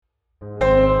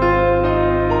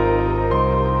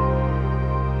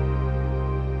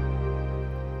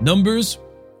Numbers,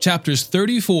 chapters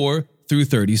 34 through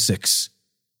 36.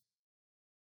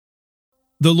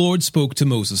 The Lord spoke to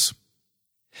Moses.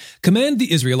 Command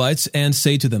the Israelites and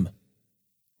say to them,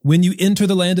 when you enter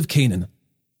the land of Canaan,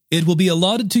 it will be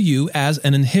allotted to you as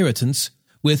an inheritance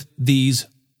with these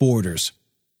borders.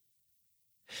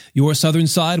 Your southern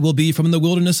side will be from the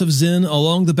wilderness of Zin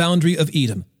along the boundary of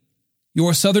Edom.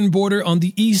 Your southern border on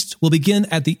the east will begin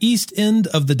at the east end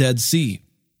of the Dead Sea.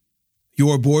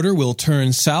 Your border will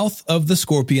turn south of the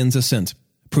Scorpion's Ascent,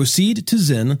 proceed to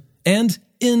Zin, and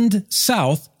end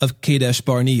south of Kadesh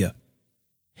Barnea.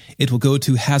 It will go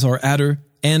to Hazar Adar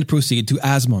and proceed to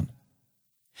Asmon.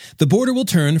 The border will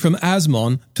turn from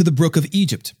Asmon to the brook of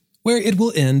Egypt, where it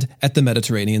will end at the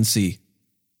Mediterranean Sea.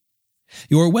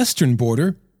 Your western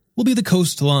border will be the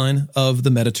coastline of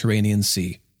the Mediterranean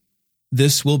Sea.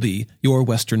 This will be your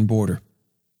western border.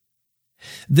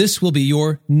 This will be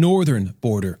your northern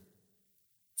border.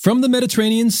 From the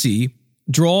Mediterranean Sea,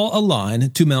 draw a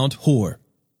line to Mount Hor.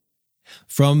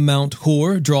 From Mount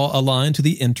Hor, draw a line to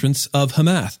the entrance of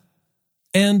Hamath,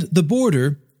 and the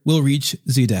border will reach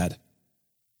Zedad.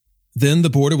 Then the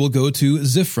border will go to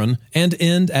Ziphron and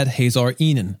end at Hazar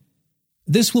Enan.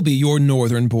 This will be your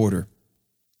northern border.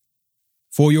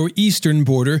 For your eastern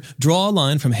border, draw a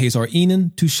line from Hazar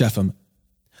Enan to Shepham.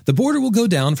 The border will go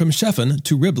down from Shephan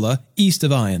to Riblah, east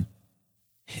of Ain.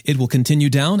 It will continue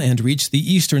down and reach the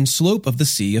eastern slope of the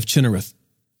Sea of Chinnereth.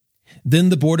 Then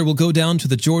the border will go down to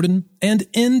the Jordan and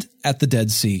end at the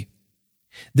Dead Sea.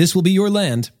 This will be your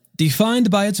land,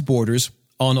 defined by its borders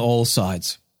on all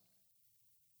sides.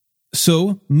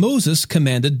 So Moses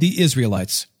commanded the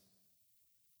Israelites,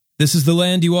 this is the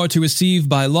land you are to receive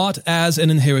by lot as an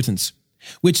inheritance,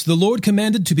 which the Lord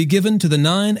commanded to be given to the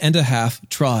 9.5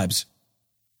 tribes.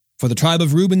 For the tribe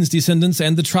of Reuben's descendants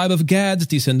and the tribe of Gad's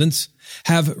descendants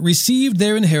have received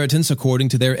their inheritance according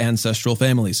to their ancestral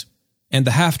families, and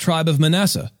the half-tribe of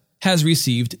Manasseh has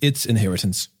received its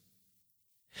inheritance.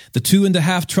 The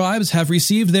 2.5 tribes have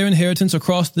received their inheritance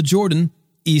across the Jordan,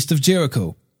 east of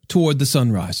Jericho, toward the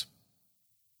sunrise.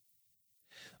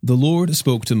 The Lord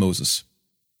spoke to Moses.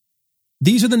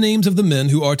 These are the names of the men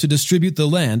who are to distribute the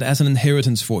land as an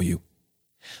inheritance for you.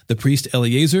 The priest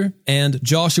Eleazar and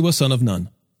Joshua son of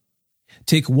Nun.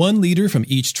 Take one leader from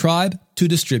each tribe to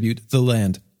distribute the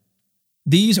land.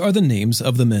 These are the names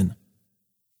of the men.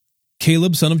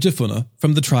 Caleb son of Jephunneh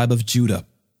from the tribe of Judah.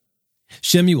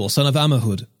 Shemuel son of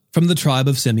Ammihud from the tribe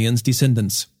of Simeon's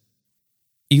descendants.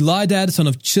 Elidad son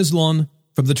of Chislon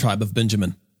from the tribe of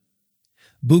Benjamin.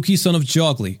 Buki son of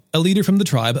Jogli, a leader from the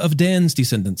tribe of Dan's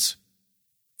descendants.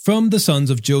 From the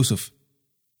sons of Joseph,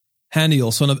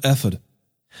 Haniel son of Ephod,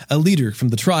 a leader from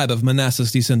the tribe of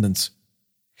Manasseh's descendants.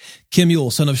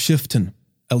 Kemuel son of Shifton,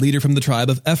 a leader from the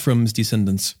tribe of Ephraim's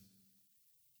descendants.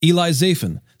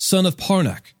 Elizaphan son of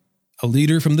Parnak, a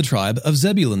leader from the tribe of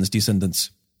Zebulun's descendants.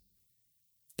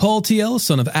 Paltiel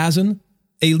son of Azan,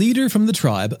 a leader from the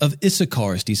tribe of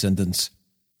Issachar's descendants.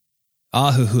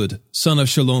 Ahihud son of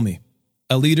Shalomi,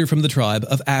 a leader from the tribe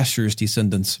of Asher's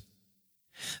descendants.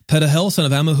 Pedahel son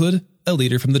of Ammihud, a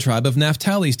leader from the tribe of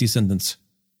Naphtali's descendants.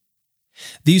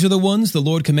 These are the ones the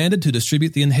Lord commanded to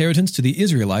distribute the inheritance to the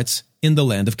Israelites in the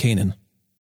land of Canaan.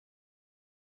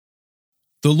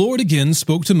 The Lord again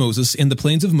spoke to Moses in the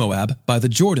plains of Moab by the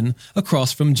Jordan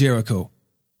across from Jericho.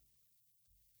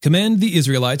 Command the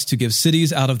Israelites to give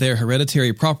cities out of their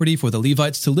hereditary property for the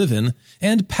Levites to live in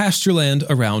and pasture land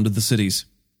around the cities.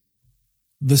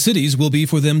 The cities will be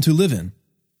for them to live in,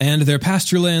 and their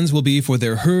pasture lands will be for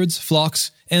their herds,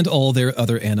 flocks, and all their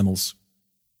other animals.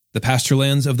 The pasture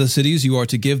lands of the cities you are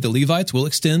to give the Levites will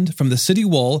extend from the city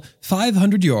wall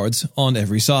 500 yards on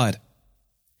every side.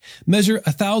 Measure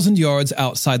 1,000 yards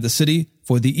outside the city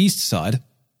for the east side,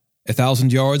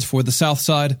 1,000 yards for the south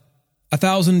side,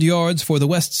 1,000 yards for the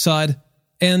west side,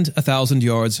 and 1,000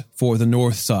 yards for the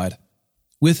north side,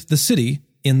 with the city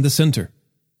in the center.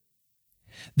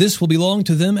 This will belong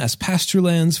to them as pasture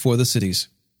lands for the cities.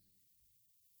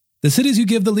 The cities you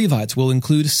give the Levites will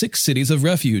include 6 cities of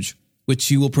refuge,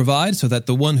 which you will provide so that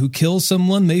the one who kills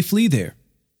someone may flee there.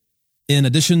 In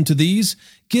addition to these,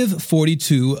 give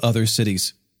 42 other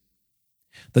cities.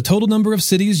 The total number of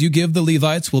cities you give the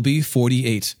Levites will be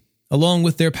 48, along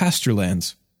with their pasture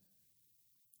lands.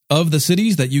 Of the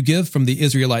cities that you give from the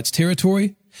Israelites'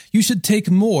 territory, you should take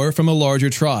more from a larger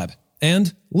tribe,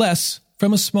 and less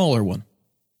from a smaller one.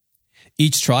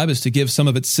 Each tribe is to give some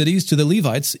of its cities to the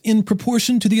Levites in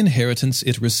proportion to the inheritance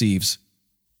it receives.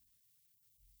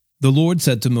 The Lord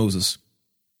said to Moses,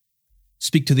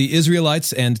 Speak to the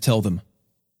Israelites and tell them,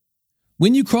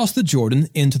 when you cross the Jordan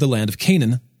into the land of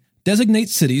Canaan, designate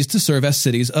cities to serve as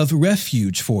cities of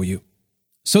refuge for you.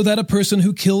 so that a person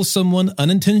who kills someone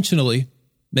unintentionally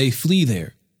may flee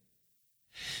there.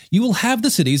 You will have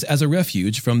the cities as a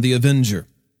refuge from the avenger,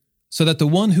 so that the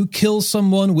one who kills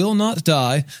someone will not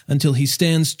die until he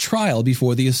stands trial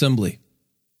before the assembly.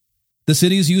 The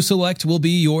cities you select will be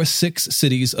your 6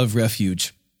 cities of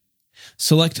refuge.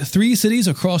 Select 3 cities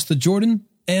across the Jordan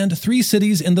and 3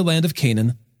 cities in the land of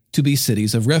Canaan to be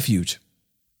cities of refuge.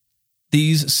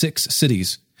 These 6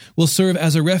 cities will serve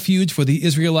as a refuge for the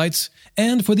Israelites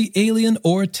and for the alien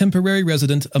or temporary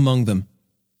resident among them,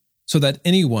 so that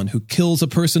anyone who kills a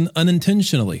person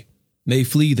unintentionally may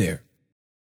flee there.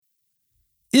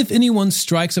 If anyone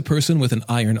strikes a person with an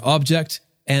iron object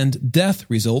and death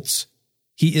results,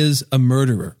 he is a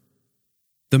murderer.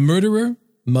 The murderer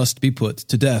must be put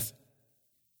to death.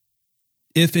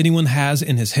 If anyone has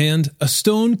in his hand a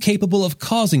stone capable of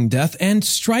causing death and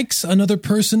strikes another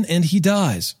person and he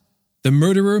dies, the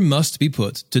murderer must be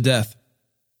put to death.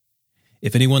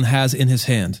 If anyone has in his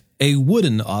hand a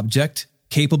wooden object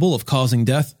capable of causing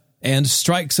death and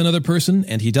strikes another person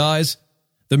and he dies,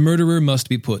 the murderer must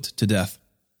be put to death.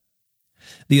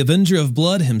 The avenger of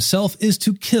blood himself is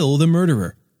to kill the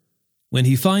murderer. When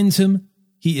he finds him,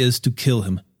 he is to kill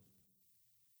him.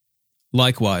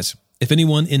 Likewise, if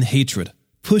anyone in hatred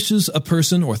pushes a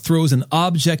person or throws an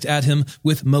object at him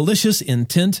with malicious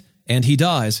intent and he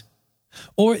dies,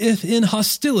 or if in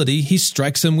hostility he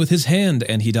strikes him with his hand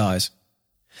and he dies,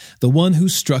 the one who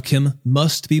struck him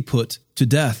must be put to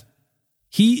death.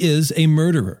 He is a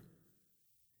murderer.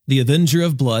 The avenger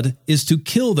of blood is to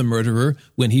kill the murderer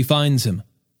when he finds him.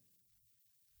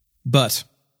 But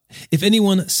if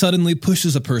anyone suddenly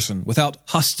pushes a person without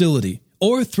hostility,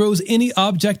 or throws any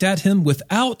object at him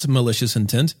without malicious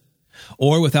intent,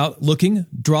 or without looking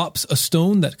drops a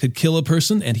stone that could kill a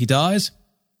person and he dies,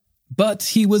 but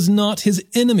he was not his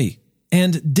enemy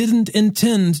and didn't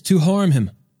intend to harm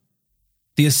him,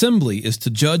 the assembly is to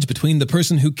judge between the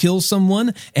person who kills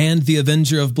someone and the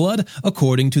avenger of blood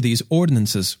according to these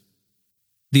ordinances.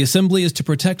 The assembly is to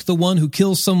protect the one who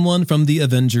kills someone from the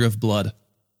avenger of blood.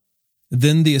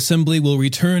 Then the assembly will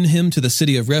return him to the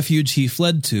city of refuge he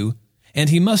fled to, and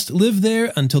he must live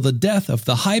there until the death of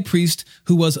the high priest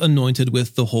who was anointed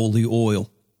with the holy oil.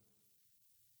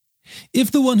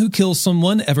 If the one who kills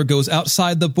someone ever goes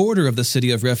outside the border of the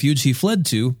city of refuge he fled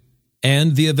to,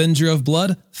 and the avenger of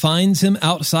blood finds him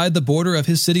outside the border of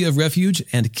his city of refuge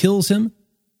and kills him,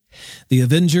 the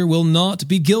avenger will not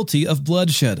be guilty of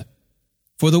bloodshed.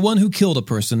 For the one who killed a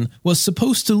person was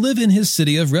supposed to live in his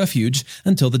city of refuge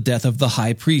until the death of the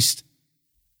high priest.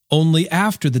 Only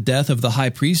after the death of the high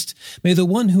priest may the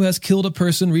one who has killed a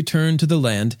person return to the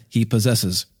land he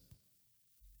possesses.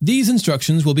 These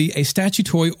instructions will be a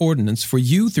statutory ordinance for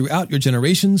you throughout your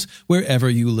generations wherever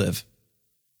you live.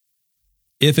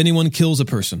 If anyone kills a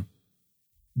person,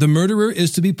 the murderer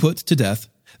is to be put to death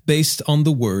based on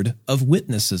the word of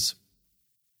witnesses.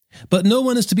 But no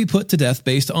one is to be put to death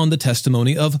based on the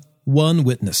testimony of one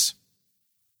witness.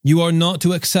 You are not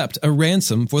to accept a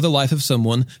ransom for the life of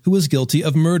someone who is guilty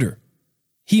of murder.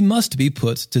 He must be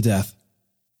put to death.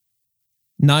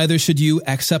 Neither should you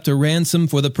accept a ransom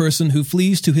for the person who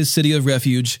flees to his city of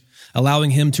refuge,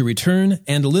 allowing him to return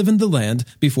and live in the land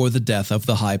before the death of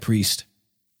the high priest.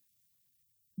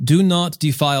 Do not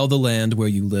defile the land where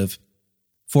you live,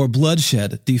 for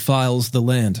bloodshed defiles the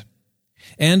land,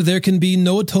 and there can be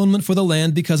no atonement for the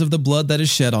land because of the blood that is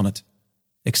shed on it,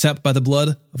 except by the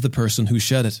blood of the person who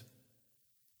shed it.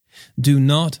 Do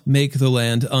not make the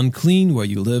land unclean where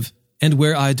you live and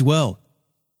where I dwell,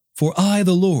 for I,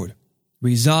 the Lord,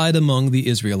 reside among the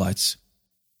Israelites.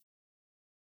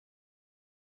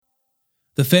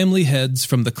 The family heads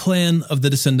from the clan of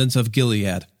the descendants of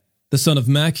Gilead, the son of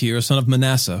Machir, son of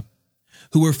Manasseh,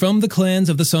 who were from the clans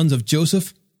of the sons of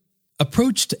Joseph,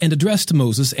 approached and addressed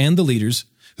Moses and the leaders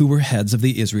who were heads of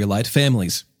the Israelite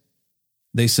families.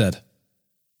 They said,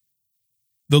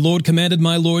 "The Lord commanded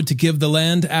my Lord to give the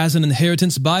land as an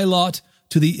inheritance by lot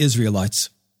to the Israelites.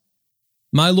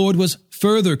 My Lord was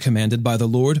further commanded by the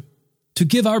Lord to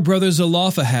give our brother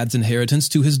Zelophehad's inheritance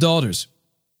to his daughters.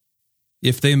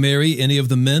 If they marry any of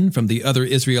the men from the other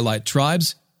Israelite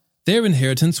tribes, their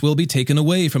inheritance will be taken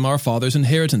away from our father's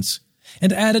inheritance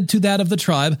and added to that of the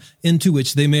tribe into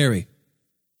which they marry.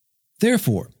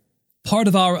 Therefore, part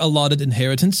of our allotted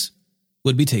inheritance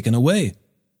would be taken away.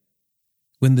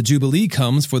 When the Jubilee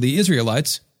comes for the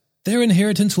Israelites, their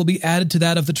inheritance will be added to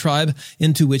that of the tribe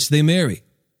into which they marry,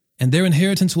 and their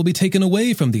inheritance will be taken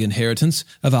away from the inheritance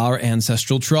of our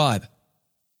ancestral tribe."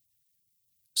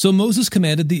 So Moses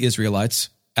commanded the Israelites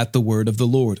at the word of the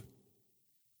Lord.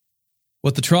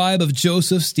 What the tribe of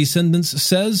Joseph's descendants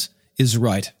says is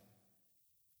right.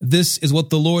 This is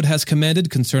what the Lord has commanded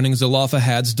concerning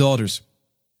Zelophehad's daughters.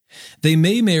 They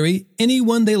may marry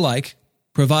anyone they like,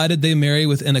 provided they marry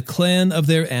within a clan of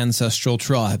their ancestral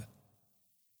tribe.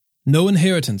 No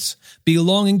inheritance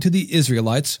belonging to the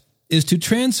Israelites is to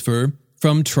transfer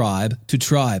from tribe to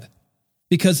tribe,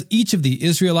 because each of the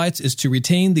Israelites is to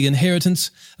retain the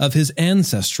inheritance of his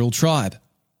ancestral tribe.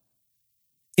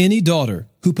 Any daughter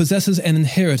who possesses an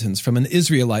inheritance from an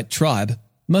Israelite tribe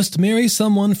must marry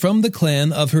someone from the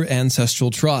clan of her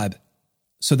ancestral tribe,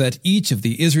 so that each of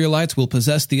the Israelites will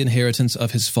possess the inheritance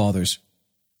of his fathers.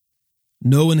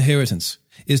 No inheritance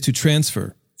is to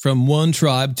transfer from one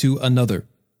tribe to another,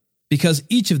 because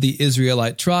each of the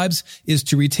Israelite tribes is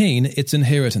to retain its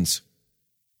inheritance.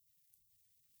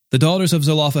 The daughters of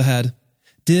Zelophehad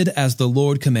did as the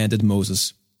Lord commanded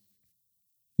Moses.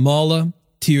 Mahlah,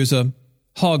 Tirzah,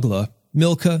 Hoglah,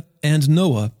 Milcah, and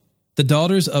Noah, the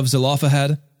daughters of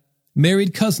Zelophehad,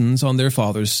 married cousins on their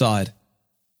father's side.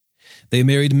 They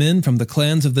married men from the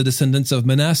clans of the descendants of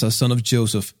Manasseh son of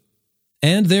Joseph,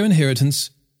 and their inheritance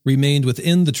remained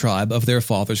within the tribe of their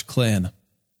father's clan.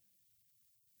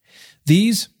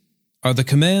 These are the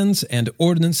commands and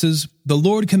ordinances the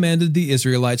Lord commanded the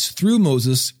Israelites through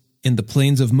Moses in the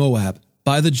plains of Moab,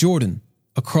 by the Jordan,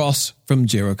 across from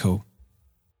Jericho.